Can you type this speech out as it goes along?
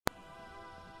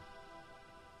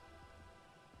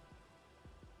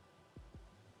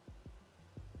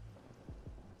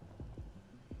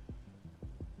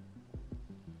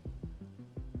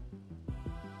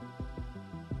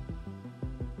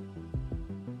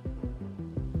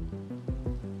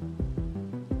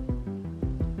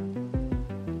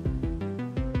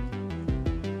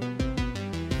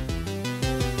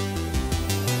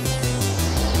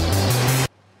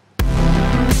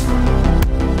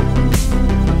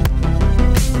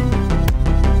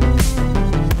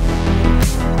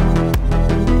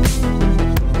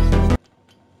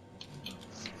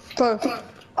Bro,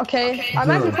 okay,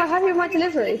 I'm actually quite happy with my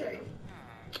delivery.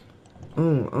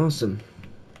 Oh, awesome.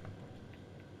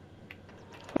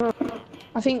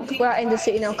 I think we're in the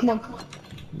city now, come on.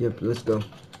 Yep, let's go.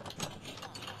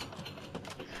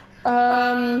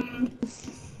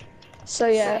 So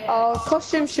yeah, our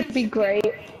costume should be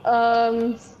great.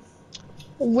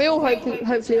 Will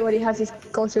hopefully already has his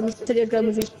costume. He said he was going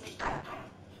with his.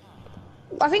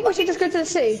 I think we should just go to the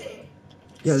city.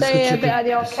 Yeah, let's go Stay a check bit at the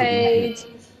the city. arcade.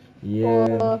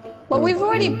 Yeah. Well, we've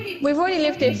already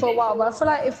lived here for a while, but I feel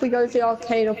like if we go to the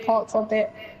arcade or park for a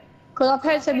bit, because our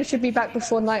parents said we should be back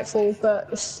before nightfall, but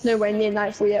it's nowhere near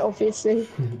nightfall yet, obviously.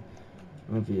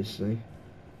 Obviously.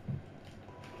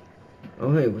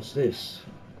 Oh hey, what's this?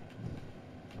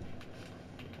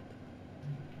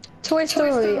 Toy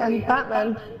Story and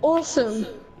Batman, awesome.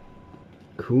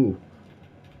 Cool.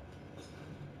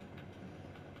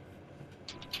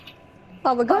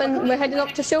 Oh, we're heading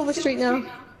up to Silver Street now.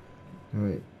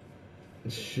 Alright.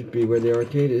 This should be where the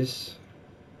arcade is.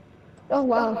 Oh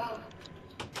wow.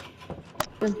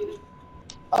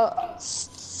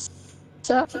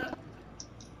 Sir?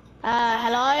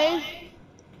 Hello?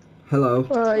 Hello.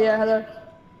 Yeah, hello.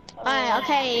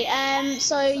 Okay,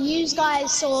 so you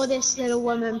guys saw this little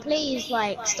woman, please,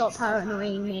 like, stop her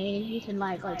annoying me. You can,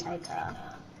 like, go take her.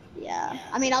 Yeah.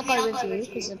 I mean, I'll go with you,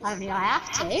 because apparently I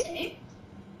have to.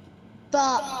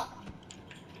 But...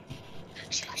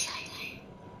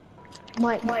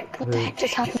 Mike, what the heck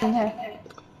just happened there?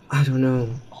 I don't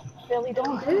know. Really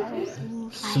don't.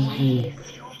 Something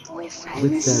with them. I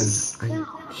just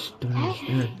don't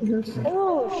understand.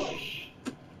 Oh.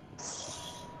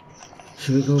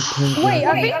 Should we go play? Wait,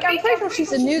 I'm pretty sure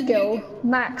she's a new girl.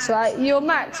 Max, right? You're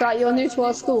Max, right? You're new to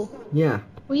our school. Yeah.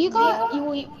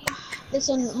 Well,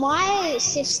 listen, my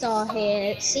sister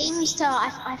here seems to,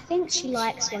 I think she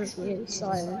likes one of you,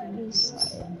 so...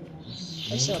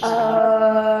 This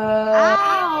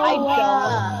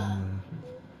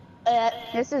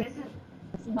is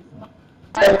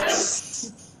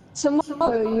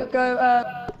Tomorrow you go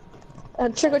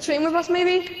trick or treating with us,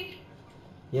 maybe?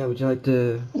 Yeah, would you like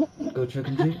to go trick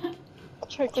or treat?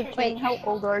 trick or treat. How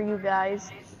old are you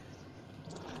guys?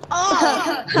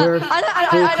 I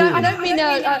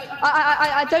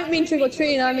don't mean trick or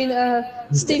treating. I mean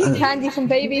stealing candy from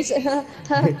babies. Yeah.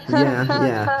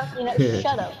 You know,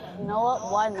 shut up. You know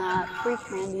what? Why not? Free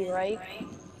candy, right?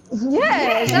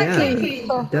 Yeah, exactly.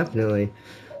 Yeah, definitely.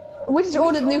 We just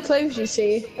ordered new clothes, you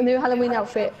see, a new Halloween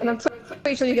outfit, and I'm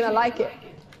pretty sure you're gonna like it.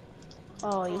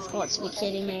 Oh, you've got to be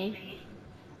kidding me.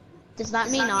 Does that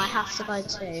mean I have to go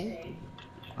too?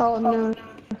 Oh no.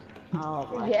 Oh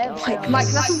my God. Mike,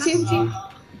 can I talk to you?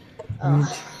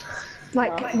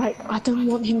 Mike, I don't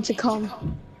want him to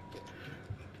come.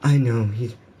 I know,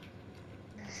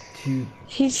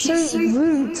 He's so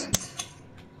rude.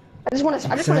 I just want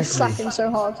to slap him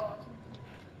so hard.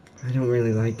 I don't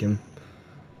really like him.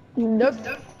 Nope.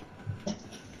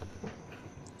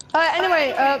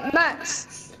 Anyway,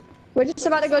 Max, we're just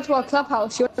about to go to our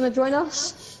clubhouse. You want to join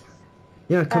us?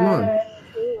 Yeah, come on.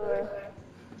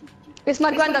 It's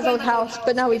my granddad's old house,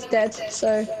 but now he's dead,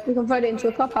 so we converted it into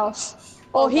a clubhouse.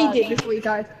 Or he did before he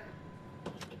died.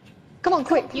 Come on,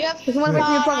 quick. You have to run away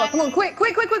from your brother. Come on, quick.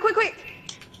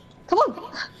 Come on.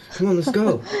 Come on, let's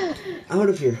go. Out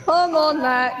of here. Come on,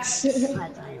 Max.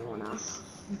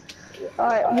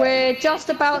 Alright, we're just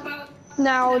about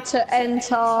now to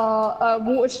enter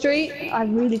Water Street. I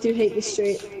really do hate this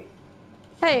street.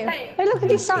 Hey, look at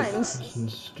these signs.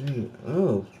 Street.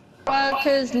 Oh.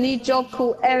 Workers, need job,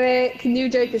 call Eric, new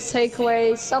Joker's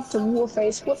takeaway, sub to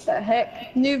Warface, what the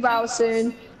heck, new vow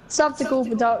soon, sub to Cool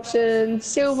Production,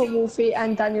 Silver Wolfie,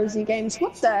 and Daniel Z Games.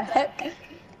 What the heck?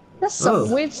 That's some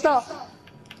weird stuff.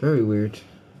 Very weird.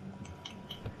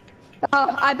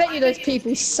 I bet you those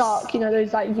people suck, you know,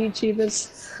 those like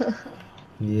YouTubers.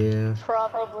 Yeah.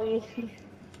 Probably.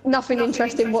 Nothing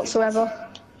interesting whatsoever.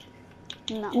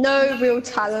 No. No real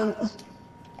talent.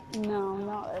 No,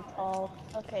 not at all.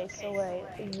 Okay, so wait.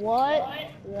 What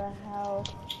the hell?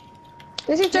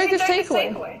 This is Joker's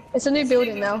Takeaway. It's a new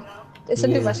building now. It's a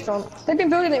new restaurant. They've been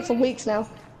building it for weeks now.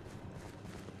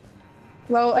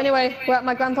 Well, anyway, we're at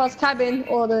my grandpa's cabin,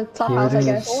 or the clubhouse, I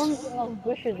guess.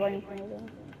 Bushes right in front of them.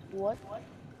 What?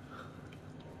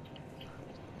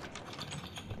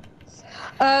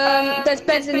 There's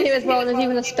beds in here as well, and there's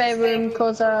even a spare room,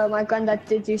 because my granddad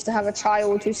did used to have a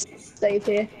child who stayed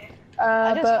here.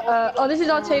 Oh, this is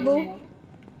our table.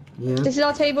 Yeah. This is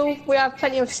our table. We have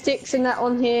plenty of sticks and that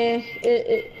on here.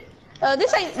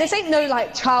 This ain't no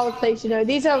like child place, you know.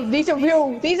 These are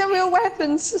real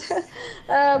weapons.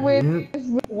 With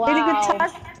really good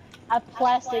tag. A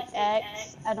plastic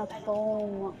X and a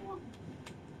foam.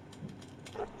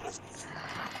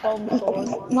 foam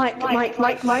sword. Mike.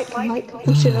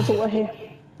 We shouldn't have brought her here.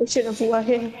 We shouldn't have brought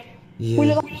her here. Yeah.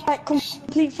 We look like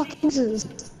complete fucking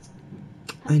losers.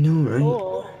 I know, right?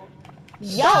 Cool.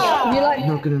 Yeah. You're like, I'm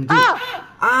not gonna do. ah!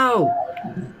 Ow!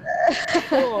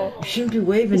 Cool. You shouldn't be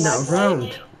waving that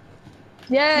around.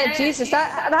 Yeah, Jesus,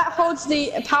 that holds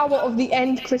the power of the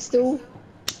end crystal.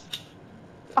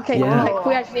 Okay, Yeah. Mike,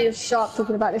 we actually need to start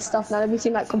talking about this stuff now. We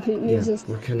seem like complete losers.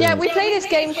 we're kinda Yeah, we play this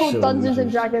game called so Dungeons and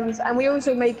losers. Dragons, and we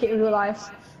also make it in real life.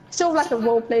 Sort of like a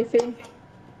roleplay thing.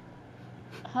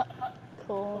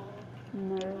 Cool.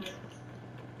 Nerd.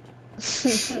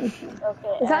 Is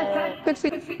Okay. that good for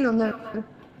you or no?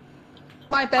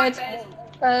 My bed.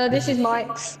 This is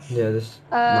Mike's. Yeah, this.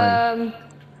 Mine.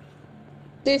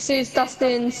 This is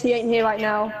Dustin's. He ain't here right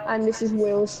now, and this is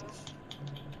Will's.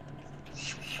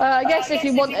 I guess if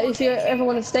you ever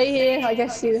want to stay here, I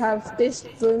guess you have this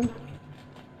room.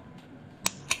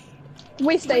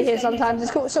 We stay here sometimes.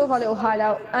 It's sort of our little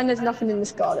hideout, and there's nothing in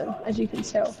this garden, as you can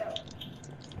tell.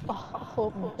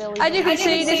 Oh, Billy. As you can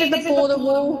see, this is the border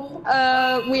wall.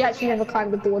 We actually never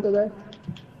climbed the border though.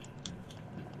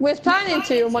 We were planning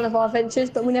to on one of our adventures,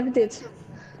 but we never did.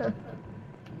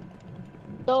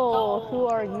 So, who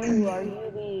are you? Are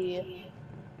you the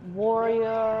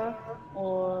warrior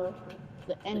or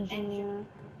the engineer?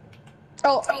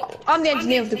 Oh, I'm the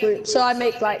engineer of the group, so I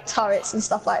make like turrets and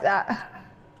stuff like that.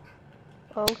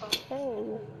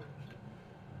 Okay.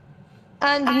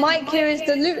 And Mike here is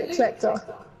the loot collector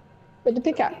with the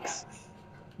pickaxe.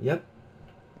 Yep.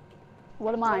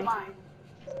 What am I?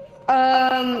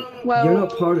 Well, You're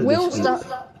not part of Will's this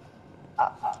group.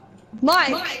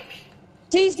 Mike,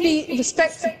 please be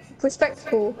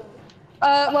respectful.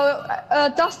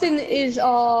 Dustin is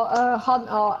our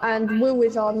hunter and Will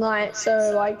is our knight,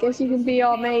 so I guess you can be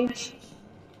our mage.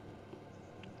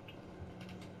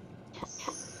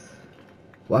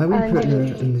 Why are we putting her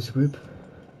in this group?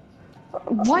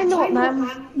 Why not,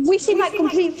 man? We seem like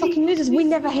complete fucking losers. We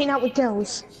never hang out with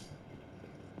girls.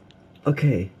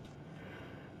 Okay.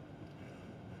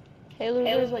 Hey,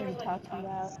 losers, what you talking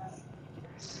about?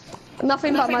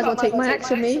 Nothing, but I might as well take my axe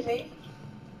with me.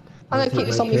 I'm gonna keep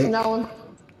this on me from now on.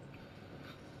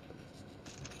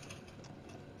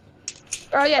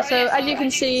 Oh yeah, so as you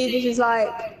can see, this is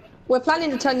like, we're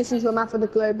planning to turn this into a map of the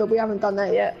globe, but we haven't done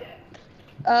that yet.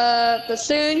 But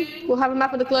soon, we'll have a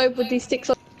map of the globe with these sticks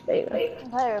on. There you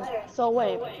go. Hey, so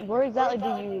wait, where exactly do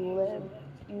you live?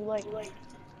 You like...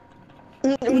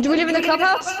 Do we live in a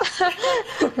clubhouse?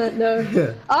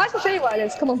 No. I'll actually show you where I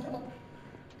live, come on.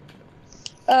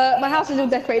 My house is all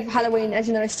decorated for Halloween, as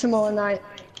you know, it's tomorrow night.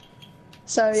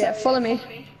 So yeah, follow me.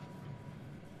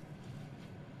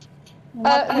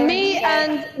 Me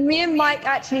and Mike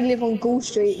actually live on Ghoul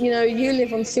Street. You know, you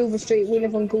live on Silver Street, we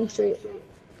live on Ghoul Street.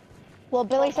 Well,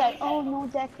 Billy said, oh, no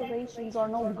decorations or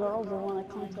no girls will want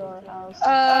to come to our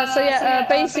house. So yeah,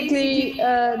 basically,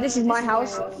 this is my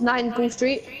house, 9 Ghoul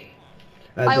Street.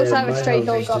 I also have a stray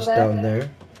dog up there. Down there.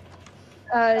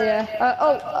 Yeah.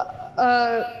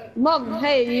 Mum,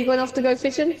 hey, you going off to go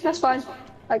fishing? That's fine.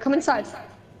 Alright, come inside. This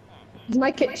is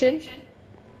my kitchen.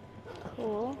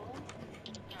 Cool.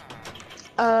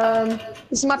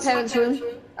 This is my parents' room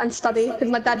and study, because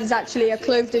my dad is actually a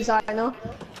clothes designer.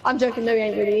 I'm joking, no he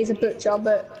ain't really, he's a butcher,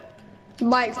 but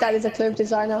Mike's dad is a clothes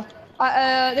designer.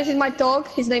 This is my dog,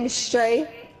 his name is Stray.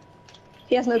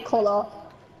 He has no collar.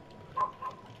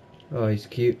 Oh, he's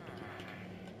cute.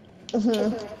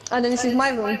 And then this is my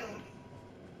room.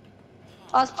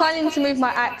 I was planning to move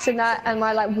my axe and that and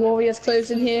my like warrior's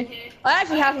clothes in here. I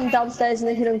actually have them downstairs in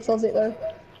the hidden closet though.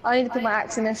 I need to put my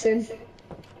axe in there soon.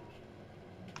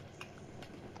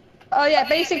 Oh yeah,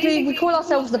 basically we call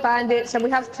ourselves the bandits and we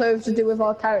have clothes to do with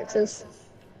our characters.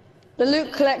 The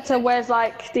loot collector wears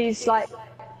like these like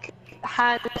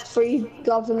hand-free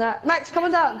gloves and that. Max, come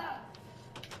on down.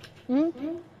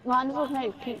 Mine was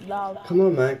made cute dog. Come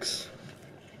on, Max.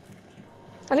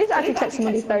 I need to actually collect some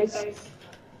of these berries.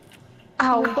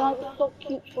 Oh, Ow. God, it's so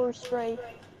cute for a stray.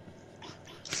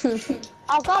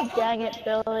 Oh, god dang it,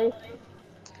 Billy.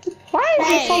 Why is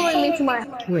he following me to my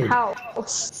Wait.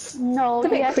 house? No,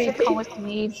 It's a he bit has to creepy. come with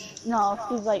me. No,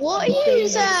 he's like... What are you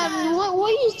what are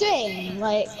you doing?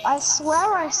 Like, I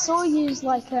swear I saw you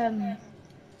like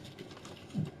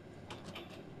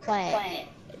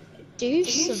do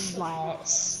some like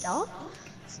stuff,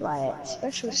 like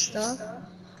special stuff.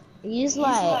 Use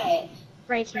like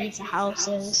breaking into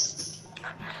houses.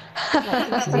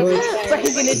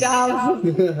 Breaking it down.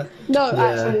 No, Yeah.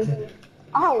 actually.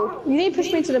 Ow, you need to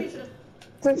push me to the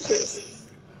bushes.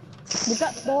 We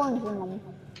got thorns in them.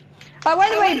 Oh, by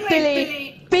the way,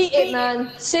 Billy, beat it,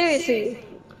 man. Seriously.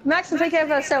 Max can take care of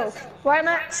herself. Right,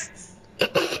 Max?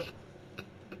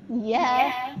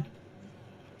 Yeah.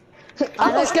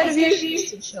 I'm not scared of you.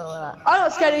 Sure. I'm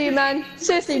not scared of you, man.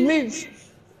 Seriously, move.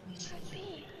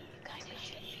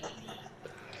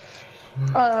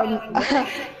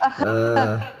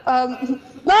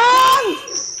 Mom!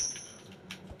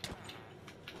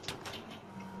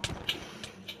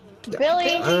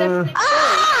 Billy, Oh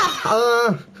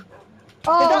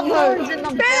got no! thorns in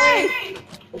them, Billy!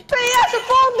 Billy, that's a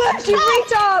bomb bush, you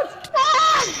retard!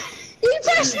 Ah! You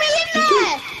pushed me in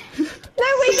there! No,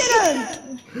 we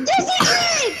didn't! Yes, you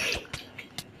did!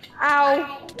 Ow!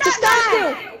 Just stand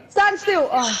still! Stand still!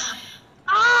 Oh.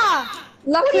 Ah!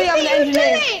 Luckily, I'm an What do you think you're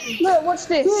engineer. doing? Look, watch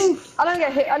this. I don't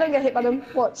get hit. I don't get hit by them.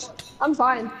 Watch. I'm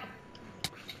fine.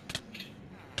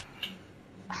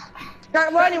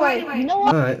 Right, well, anyway. you know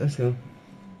what? Alright, let's go.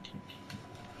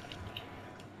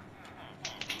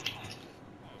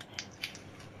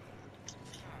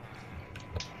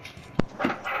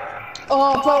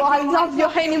 Oh, bro, I love your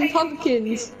hanging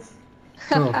pumpkins.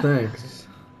 Oh, thanks.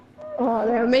 Oh,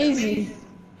 they're amazing.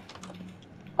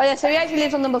 Oh yeah, so he actually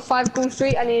lives on number 5 Cool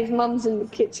Street, and his mum's in the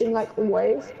kitchen, like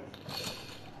always.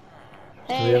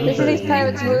 Hey, This is his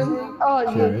parents' room. Oh,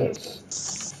 yeah.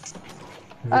 Parents.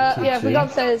 Yeah, if we go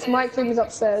upstairs, Mike's room is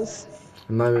upstairs.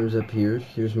 My room's up here.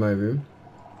 Here's my room.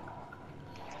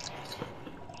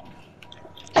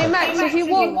 Hey Max, if you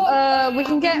want, we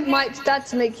can get Mike's dad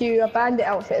to make you a bandit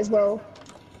outfit as well,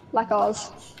 like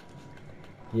ours.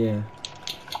 Yeah.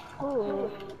 ooh.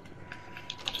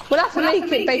 We'll have to make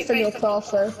it based on your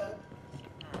class, though.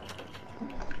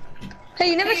 Hey,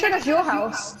 you never showed us your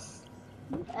house.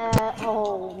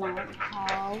 Oh my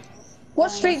house.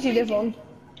 What street do you live on?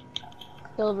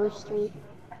 Silver Street.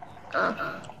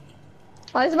 Oh,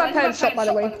 this is my parents' shop, by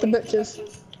the way, the butcher's.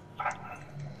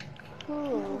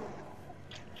 Ooh.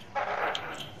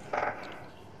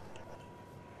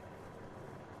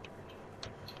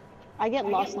 I get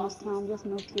lost in this town, just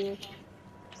move here.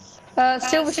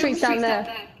 Silver Street's down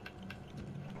there.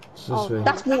 It's this way.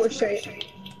 That's Water Street.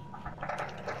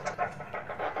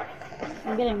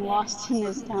 I'm getting lost in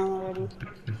this town already.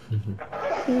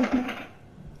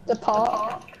 The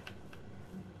park.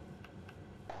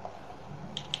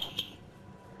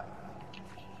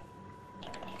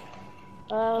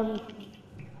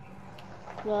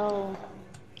 Well,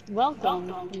 welcome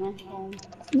to my home.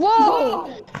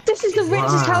 Whoa! This is the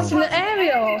richest Wow. house in the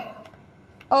area.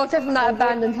 Oh, except from that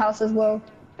abandoned house as well.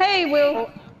 Hey, Will.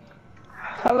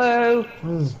 Hello.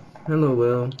 Oh, hello,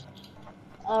 Will.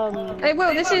 Hey,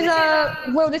 Will. This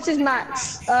is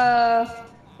Max.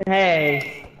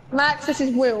 Hey. Max, this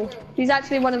is Will. He's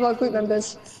actually one of our group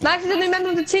members. Max is a new member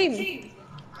of the team.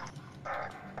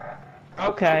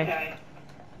 Okay.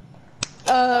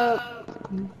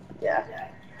 Yeah.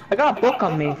 I got a book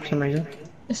on me for some reason.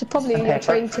 It's probably Okay, your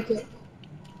train ticket.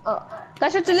 Oh,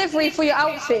 that's your delivery for your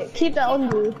outfit. Keep that on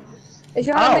you. If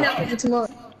you have an outfit for tomorrow.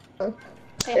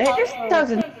 It just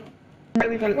doesn't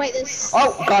really even... Wait, this.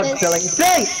 Oh, God, this- Billy.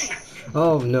 Billy!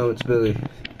 Oh no, it's Billy.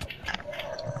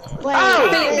 Wait, Oh!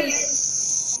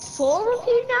 there's 4 of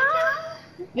you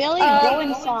now? Billy, go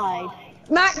inside.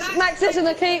 Max, listen,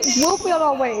 okay? We'll be on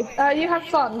our way. You have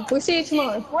fun. We'll see you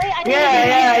tomorrow. Wait, I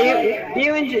Yeah,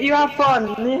 you have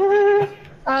fun.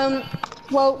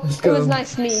 Well, Let's it was go.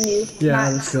 nice meeting you, Yeah,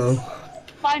 Max. let's go.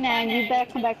 Fine, Anne, you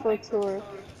better come back for a tour.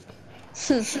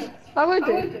 I would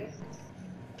do.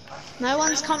 No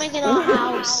one's coming in our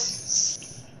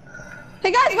house.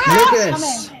 Hey guys, where are you?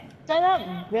 Lucas! Shut up,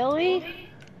 Billy.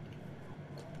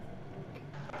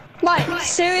 Mike,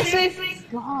 seriously?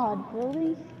 God,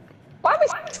 Billy. Why are we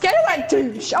scared of that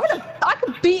douche? I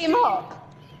could beat him up.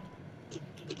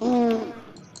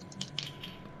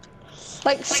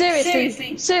 Like,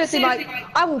 seriously, Mike,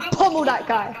 I will pummel that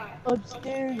guy. I'm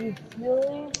scared of you,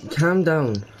 Billy. Calm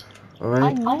down. I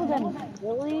Alright? know them,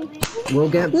 Billy. We'll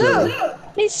get Billy. Look,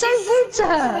 he's so rude to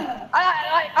her.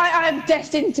 I am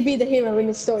destined to be the hero in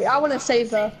this story. I want to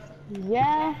save her.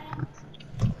 Yeah.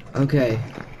 Okay.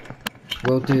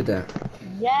 We'll do that.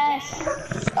 Yes.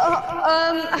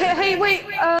 Hey, wait,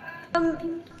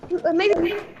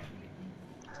 maybe,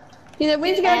 you know,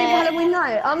 we need to go out for Halloween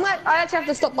night. I actually have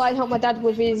to stop by and help my dad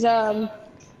with his,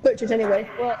 butchers anyway.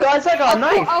 Guys, I got a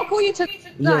knife. I'll call you tonight.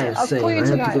 Yeah, I'll same. call you I have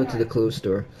to tonight. go to the clothes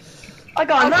store. I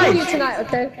got a I'll call you knife. tonight,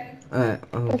 okay? Alright,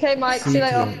 Okay, Mike, see you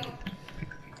later.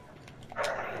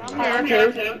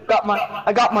 Okay.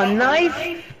 I got my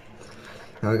knife.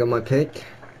 I got my pick.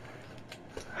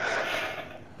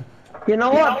 You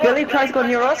know what? Billy tries to go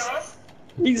near us.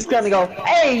 He's gonna go,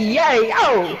 hey, yay,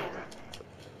 oh!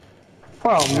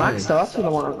 Well, Max, though, that's the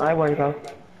one I worry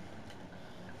about.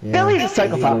 Yeah, Billy's a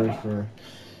psychopath.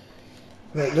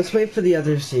 Right, let's wait for the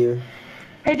others here.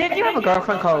 Hey, did you have a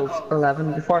girlfriend called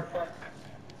 11 before?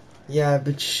 Yeah,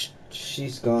 but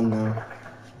she's gone now.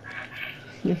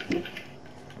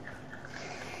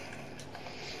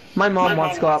 My mom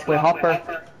wants to go out with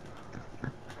Hopper.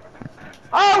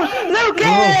 Oh,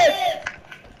 Lucas!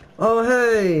 Oh,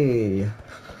 hey!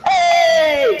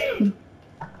 Hey!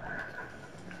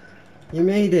 You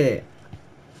made it.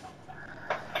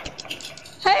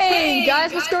 Hey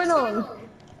guys, what's going on?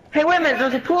 Hey, wait a minute,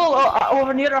 there's a pool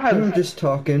over in the other We were house. just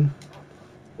talking.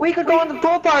 We could go on the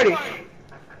pool party.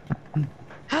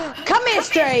 Come here,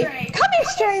 Stray. Come here,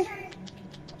 Stray.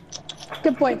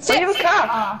 Good point. Oh, Sit. you have a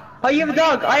cat. Oh, you have a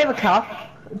dog. I have a cat.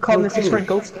 Call Mr. cool.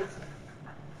 Sprinkles.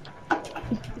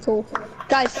 Cool.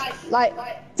 Guys, like,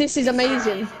 this is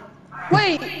amazing.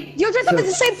 Wait, you're dressed up as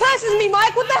the same person as me,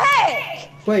 Mike. What the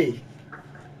heck? Wait.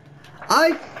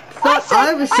 I thought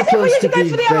I was I think we supposed need to to go be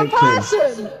for the other Bacon.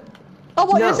 person. Oh,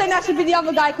 what, No. you're saying that should be the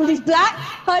other guy because he's black?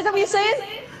 Oh, is that what you're saying?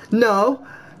 No.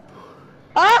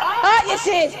 Yes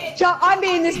it is. Chuck, I'm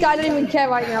being this guy. I don't even care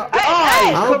right now. Hey,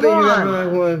 hey! I'll Come be on. whoever I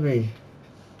want to be.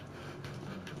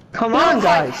 Come You know on, what,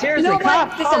 guys. Mike? Seriously, You know what, calm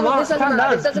Mike? on. This doesn't Calm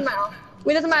matter. This down. doesn't matter.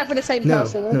 It doesn't matter for the same No,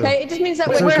 person, no. okay? It just means that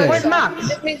It's we're okay. Where's closer.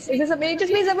 Max? It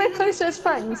just means that we're closer as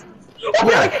friends.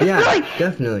 Yeah,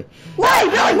 definitely. Wait,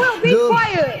 Will, be No.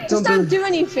 quiet. Just Don't don't be- do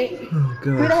anything. Oh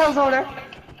Who the god. hell's over there?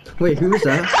 Wait, who was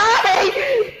that?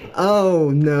 Hey! Oh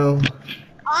no.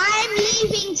 I'm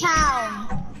leaving town.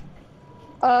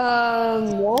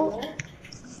 What?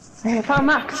 Hey, I found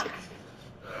Max.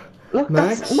 Look,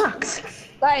 that's Max.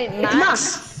 That ain't It's Max.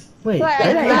 Max. Wait, Wait,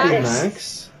 that Max. is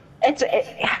Max. It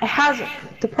has,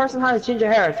 the person has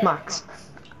ginger hair, it's Max.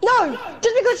 No,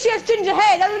 just because she has ginger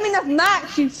hair doesn't mean that's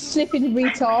Max, you flipping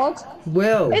retard.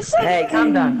 Well, It's like Hey,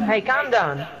 calm down. Hey, calm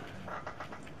down.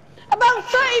 about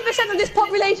 30% of this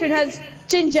population has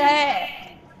ginger hair.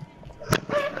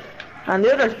 And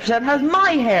the other percent has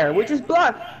my hair, which is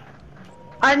black.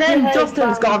 And then Hey,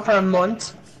 Justin's Bam. gone for a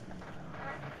month.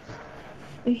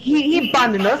 He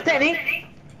abandoned us, didn't he?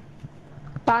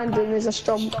 Abandon is a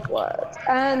strong word.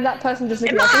 And that person just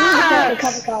looking Max! like a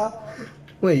cover car.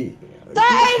 wait.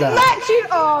 That who's ain't Max, you.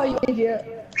 Oh, you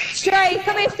idiot. Stray,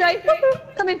 come here, Stray.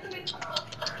 Come in.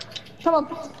 Come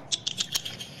on.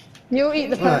 You'll eat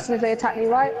the person if they attack me,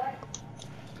 right?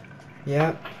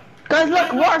 Yeah, Guys,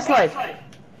 look, water slide.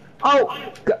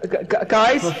 Oh,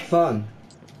 guys, for fun.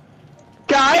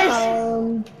 guys.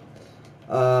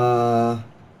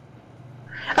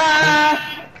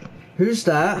 Who's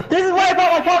that? This is why I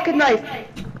bought my pocket knife.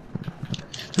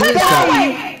 Who is Put that that?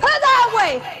 away! Put that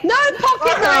away! No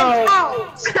pocket knives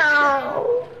out!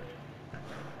 No.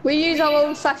 We use our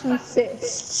old-fashioned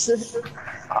fists.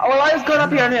 Well, I was going up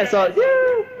here and here, so.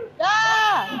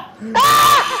 Ah!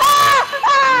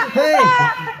 Hey,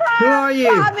 who are you?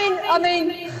 I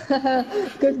mean,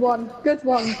 good one, good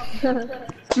one.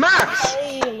 Max!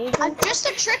 I'm just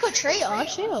a trick-or-treater,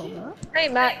 chill. Hey,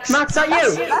 Max. Max, are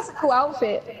you? That's a cool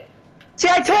outfit. See,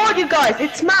 I told you guys,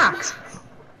 it's Max.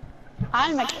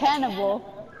 I'm a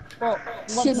cannibal. Well,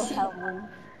 what's a cannibal?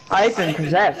 I've been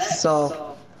possessed, so.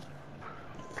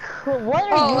 What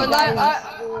are Oh, you and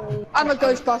guys? I'm a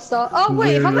Ghostbuster. Oh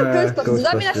wait, if I'm a We're, Ghostbuster, does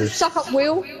that mean I should Ghostbusters. suck up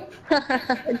Will?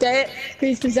 Get it? 'Cause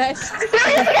he's possessed. There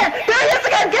he is again! There he is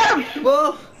again! Get him!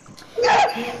 Well,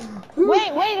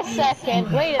 Wait a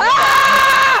second. Wait a I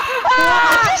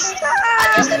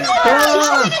just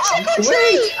ah,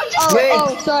 trick-or-treat! Oh, Wait,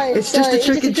 oh, sorry. it's sorry. just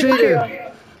a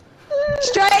trick-or-treater.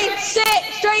 Straight,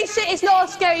 sit. It's not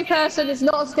a scary person. It's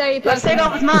not a scary Let's person. take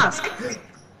off his mask.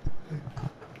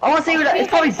 I want to see who that. It's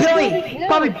probably Billy.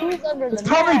 It's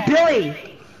probably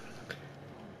Billy.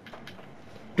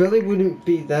 Billy wouldn't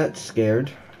be that scared.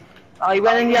 Oh, he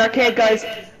went in the arcade, guys.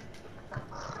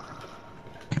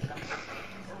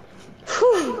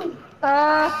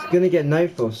 Gonna get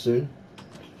nightfall soon.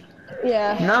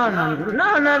 Yeah.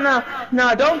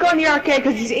 No, don't go in the arcade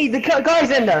because the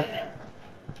guy's in there.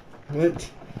 What?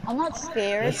 I'm not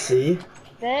scared. Let's see.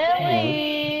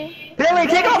 Billy! Billy,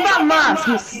 take off that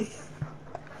mask.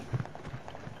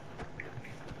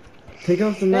 Take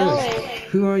off the mask. Billy.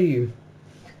 Who are you?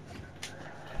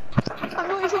 I'm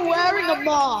not even wearing a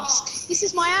mask. This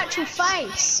is my actual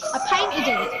face. I painted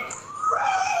it.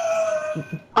 Oh,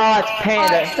 it's Alright,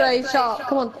 Panda. Stray, shut up.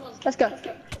 Come on, let's go.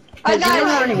 Hey, do you know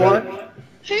her anymore?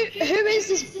 Who is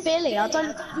this Billy? I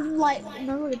don't even like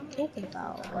know what you're talking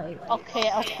about. Like, Okay.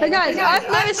 Hey guys,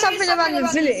 I've noticed something around the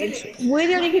village. We're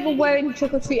the only people wearing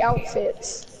trick-or-treat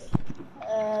outfits.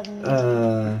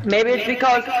 Maybe it's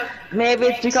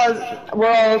because we're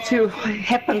all too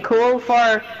hip and cool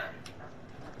for.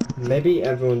 Maybe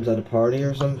everyone's at a party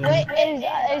or something. Wait,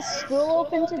 is school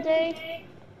open today?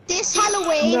 this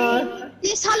Halloween, No.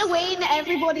 This Halloween,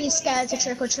 everybody's scared to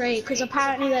trick or treat because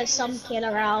apparently there's some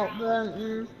killer out. But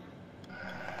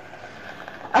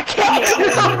I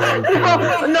can't.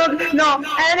 No.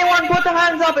 Anyone, put their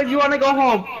hands up if you want to go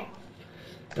home.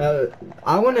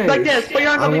 I wanna. Like this, put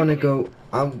your hands I up. wanna go.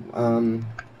 I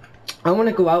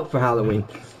wanna go out for Halloween.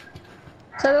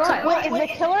 So do I. Wait, is the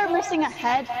killer missing a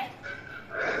head?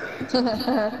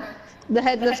 The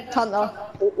headless hunter.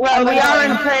 Well, we are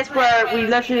in a place where we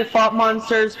literally fought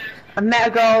monsters. A met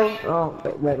a girl. Oh,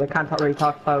 wait, we can't really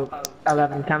talk about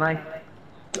 11, can I?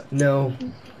 No.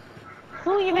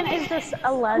 Who even is this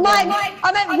 11? Mike,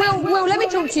 I meant Will, let me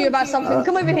talk to you about something.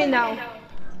 Come over here now.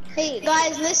 hey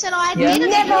guys, listen, I You need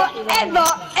never,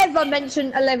 ever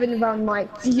mention 11 around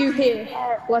Mike. Do you hear?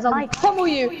 Otherwise I'll pummel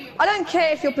you. I don't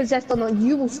care if you're possessed or not,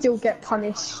 you will still get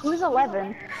punished. Who's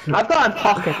 11? I've got a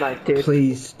pocket knife, dude.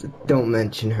 Please don't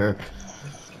mention her.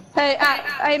 Hey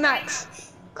Max,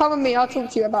 come with me, I'll talk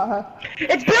to you about her.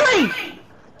 It's Billy!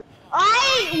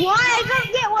 Why? I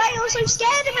don't get why you're so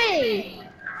scared of me.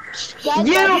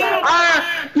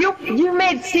 You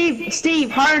made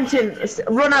Steve Harrington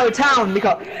run out of town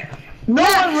because no one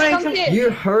Max, come ranks. here. You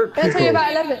hurt Can I tell you people.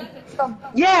 about 11? Come.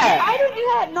 Yeah. I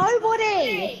don't hurt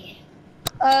nobody.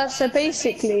 So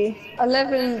basically,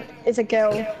 11 is a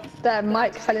girl that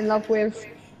Mike fell in love with,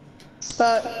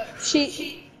 but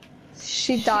she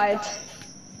died.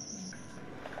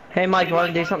 Hey Mike, you want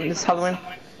to do something this Halloween?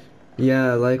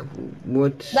 Yeah, like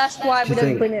what? That's why do we you don't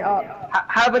think? bring it up.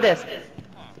 How about this?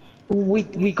 We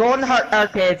go in the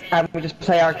arcades and we just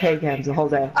play arcade games the whole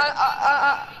day.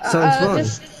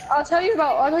 Sounds fun. I'll tell you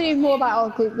more about our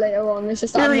group later on. It's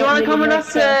just Billy, you want to come with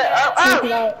us to? talk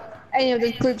about any of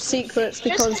the group secrets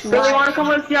because Billy, you want to come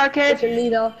with us to the Mike arcade? is the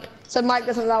leader, so Mike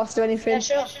doesn't allow us to do anything. Yeah,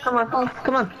 sure. Come on,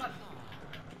 come on.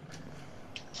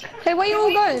 Hey, where you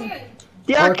all going?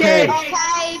 The arcade.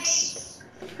 Arcades.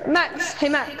 Max, hey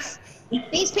Max.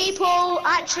 These people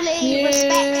actually You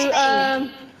respect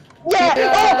me.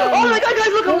 Yeah. Oh my God, guys,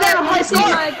 look, I'm down a high see score.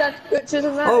 my dad's butchers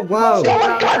and that. Oh wow. Oh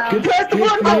my God, Good, press the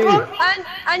good button, for you. button.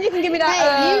 And you can give me that.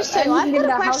 Hey, you and two, you can I've give me got a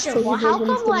that house question. tour Well, you how did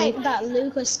come when you like that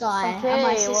Lucas guy and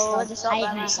my sister just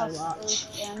hate me so much?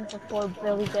 Before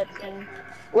Billy gets in.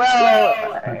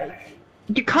 Well,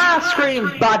 you can't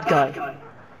scream bad guy.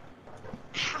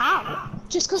 How?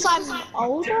 Just because I'm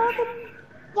older than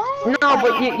them? No,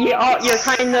 but you're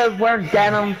kind of wearing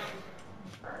denim.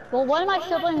 Well, one of my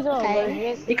siblings are Okay.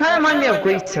 allergic. You kind of remind me of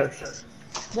Greaser.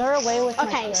 They're away with my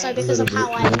Okay, so kids. because of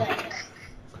how I look.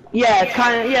 Yeah, it's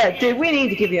kind of, yeah, dude, we need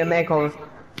to give you a makeover.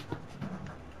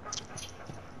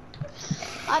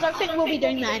 I don't think we'll be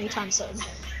doing that anytime soon.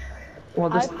 Well,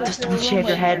 just don't shave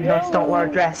your head and just don't wear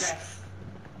a dress.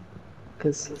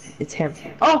 Because it's him.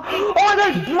 Oh my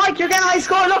God, Mike, you're getting a high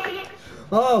score, look!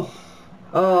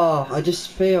 Oh, I just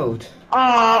failed.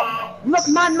 Look,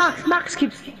 man, Max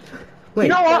keeps... Wait, You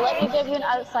know So what? let me give you an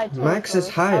outside tour. Max is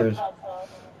first. hired.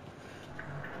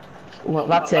 Well,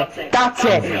 that's it. That's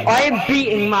it. I am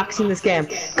beating Max in this game.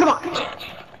 Come on.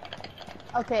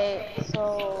 Okay,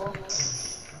 so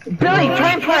Billy,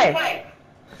 try and play.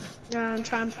 Try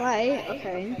and play.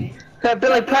 Okay. Okay,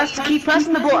 Billy, keep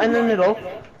pressing the button in the middle.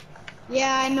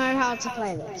 Yeah, I know how to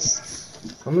play this.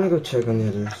 I'm gonna go check on the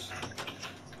others.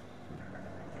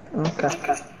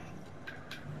 Okay.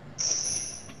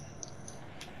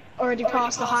 Already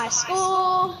passed the high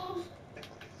score.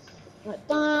 Like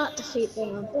that. Defeat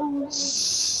the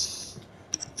boss.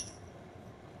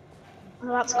 I'm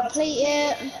about to complete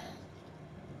it.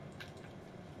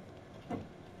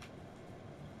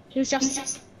 Who's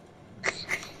just?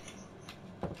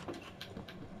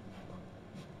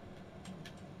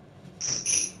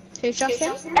 Who's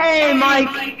Justin? Hey,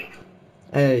 Mike.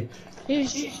 Hey,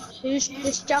 Who's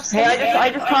this Justin? Hey, I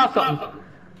just thought something.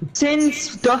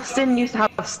 Since Dustin used to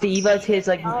have Steve as his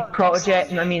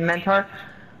protege, mentor,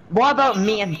 what about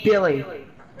me and Billy?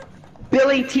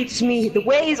 Billy teaches me the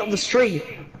ways of the street.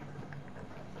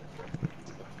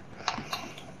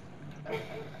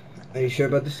 are you sure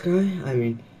about this guy? I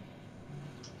mean,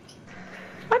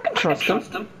 I can trust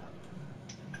him.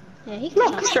 Yeah, he can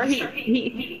Look, trust sure, dude,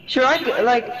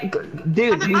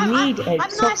 you need a I'm a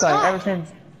tough nice guy guy. ever since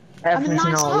a nice you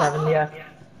know, guy. 11, yeah.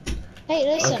 Hey,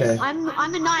 listen, Okay. I'm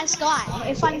a nice guy.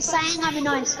 If I'm saying I'm a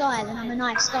nice guy, then I'm a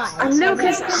nice guy. And So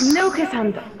Lucas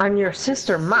and your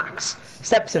sister Max,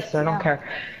 stepsister, I don't care.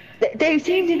 They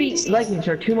seem to be liking each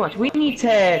other too much. We need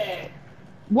to...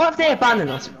 What if they abandon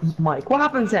us, Mike? What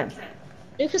happens then?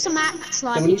 Lucas and Max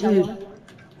like then we each need other. to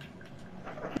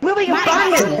Will we Max- set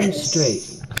abandon them them?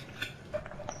 straight.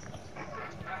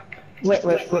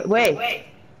 Wait.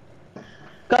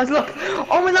 Guys, look!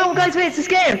 Oh my no, guys, wait, it's this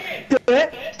game!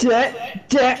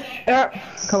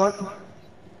 Come on.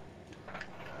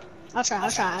 I'll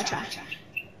try.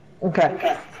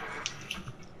 Okay.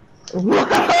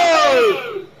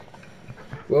 Whoa!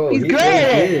 Whoa, He's he good really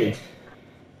at it. did.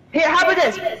 Here, how about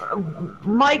this?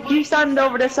 Mike, you stand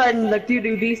over this side and like do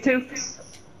these two,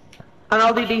 and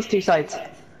I'll do these two sides.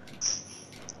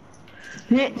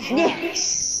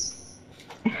 Yes.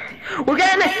 We're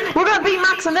getting it. We're gonna beat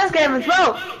Max in this game as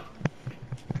well.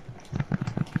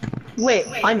 Wait,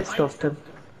 I missed Dustin.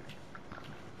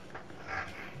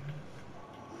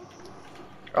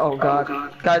 Oh god,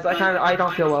 guys, I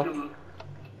don't feel well.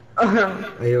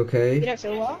 Are you okay? You don't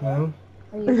feel well? No?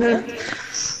 Are you good?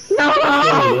 No!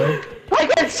 Yeah, I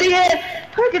can see it!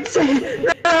 I can see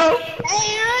it! No!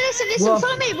 Hey, listen, What?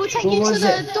 follow me. We'll take What you to was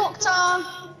the it? doctor.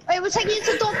 Wait, we'll take you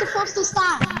to Dr. Foster's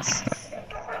stands.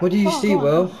 What do you see,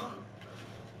 Will?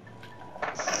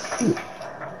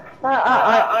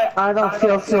 I don't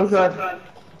feel so good.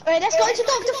 Wait, let's go to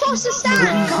Dr. Foster's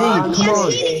stand. See, Come on, he come has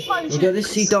on. healing We potions. gotta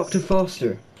see Dr.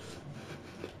 Foster.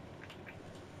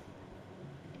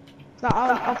 But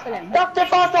I'll fill in. Dr.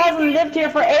 Foster hasn't lived here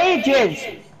for ages!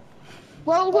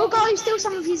 Well, we'll go steal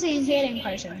some of his healing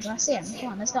potions. I see him.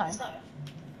 Come on, let's go.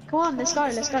 Come on, let's go.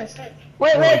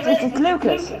 Wait, it's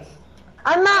Lucas.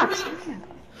 And Max!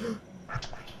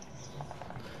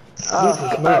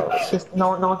 Lucas, Max. Just no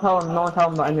one tell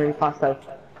him that I nearly passed out.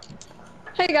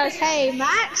 Hey guys. Hey,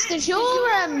 Max, does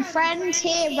your friend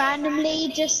here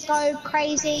randomly just go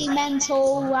crazy,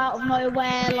 mental, out of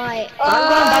nowhere, like... I'm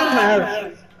going back to my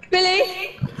house.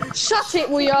 Billy, shut it,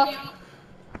 will ya?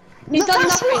 He's done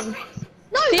that's nothing.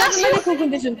 No, He has that's a medical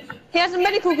condition. He has a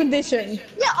medical condition.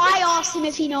 Yeah, I asked him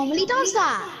if he normally does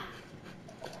that.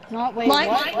 No, wait, Mike,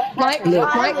 what? Mike,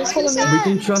 Look. Mike, follow me. We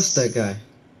can trust that guy.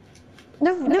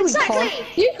 No, we Exactly.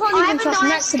 can't. You can't I even have a trust nice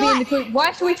Max to be in the guy. group.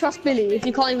 Why should we trust Billy if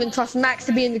you can't even trust Max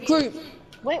to be in the group?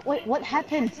 Wait, what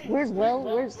happened? Where's Will?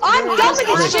 I'm done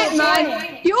with this shit,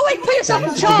 man. You always put yourself in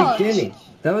At the charge. beginning.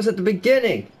 That was at the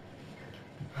beginning.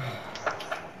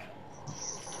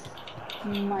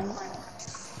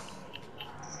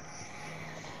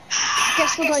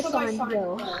 Guess we'll go find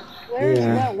Will. Where's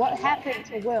Yeah. Will? What happened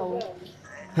to Will?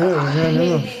 I don't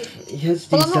know. He has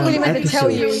these Well, I'm not really meant to tell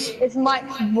you. episodes. It's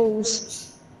Mike's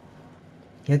rules.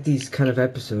 He had these kind of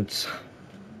episodes.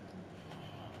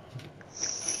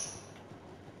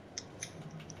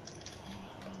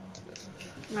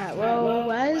 Right, well,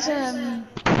 where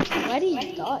do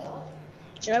you go?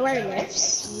 Do you know where he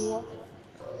lives?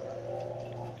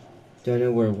 Do I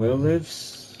know where Will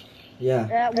lives?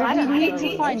 Yeah. Well, we need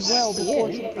to find Will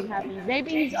before something happens. Maybe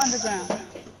he's underground.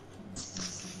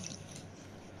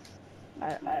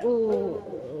 Ooh,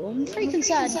 I'm pretty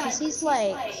concerned because he's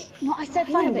like, No, I said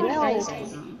a find bit Will. crazy.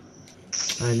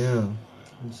 I know.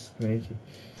 It's crazy.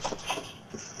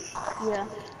 Yeah.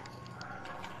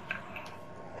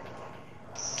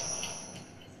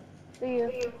 See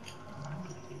you.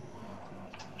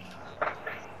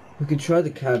 We could try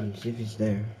the cabin, see if he's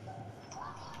there.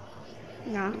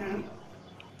 No.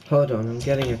 Hold on, I'm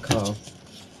getting a call.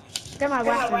 Get my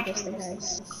weapon just in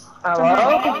case.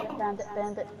 Hello?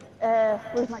 Bandit.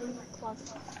 Where's my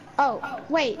closet? Oh,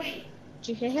 wait. Did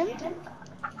you hear him?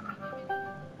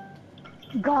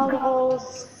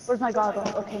 Goggles. Where's my goggles?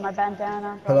 Okay, my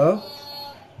bandana. Hello?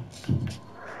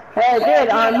 Hey, dude,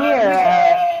 I'm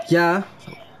here. Yeah?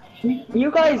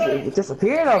 You guys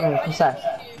disappeared on me for a sec.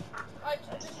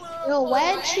 Yo,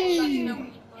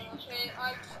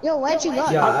 where'd you go?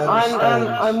 Yeah,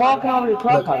 I'm walking over to the Look,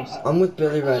 clubhouse. I'm with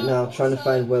Billy right now, trying to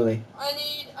find Willie. I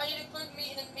need a group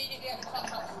meeting immediately at the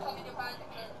clubhouse. Come in your bandit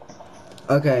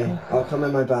coat. Okay, I'll come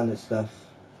in my bandit stuff.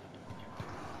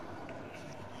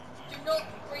 Do not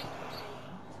bring me.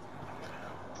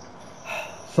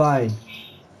 Fine. See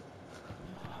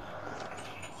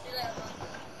you later,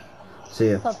 man. See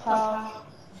ya. Clubhouse.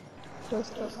 Where's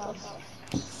clubhouse?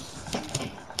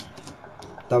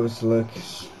 That was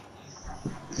Lucas.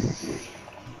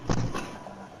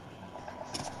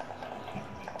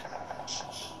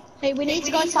 Hey, we need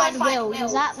to go find Will.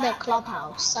 He's at the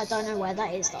clubhouse. I don't know where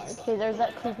that is though. Okay, there's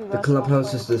that creepy The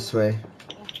clubhouse is this way.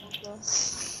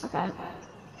 Okay.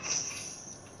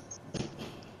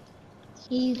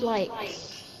 He's like...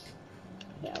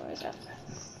 Yeah, where is it?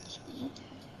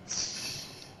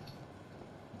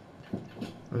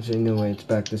 Actually, no way, it's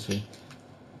back this way.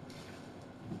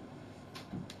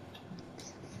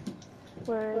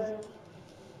 Where is it?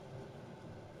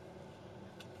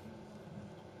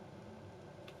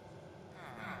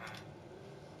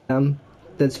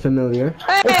 That's familiar.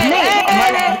 Hey,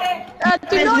 It's me!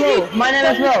 do not you My name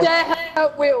is Will. dare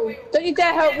hurt Will. Don't you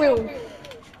dare hurt Will.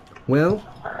 Will?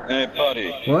 Hey,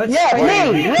 buddy. What? Yeah,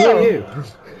 me, Who are Will. you?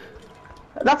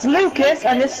 That's Lucas,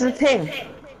 and this is the thing.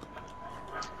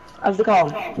 How's it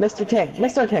called? Mr. Ting.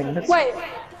 Mr. Ting. Wait. Let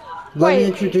me Wait,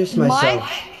 introduce myself. Mike?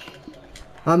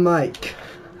 I'm Mike.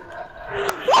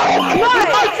 Mike!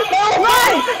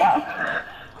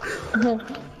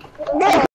 Mike!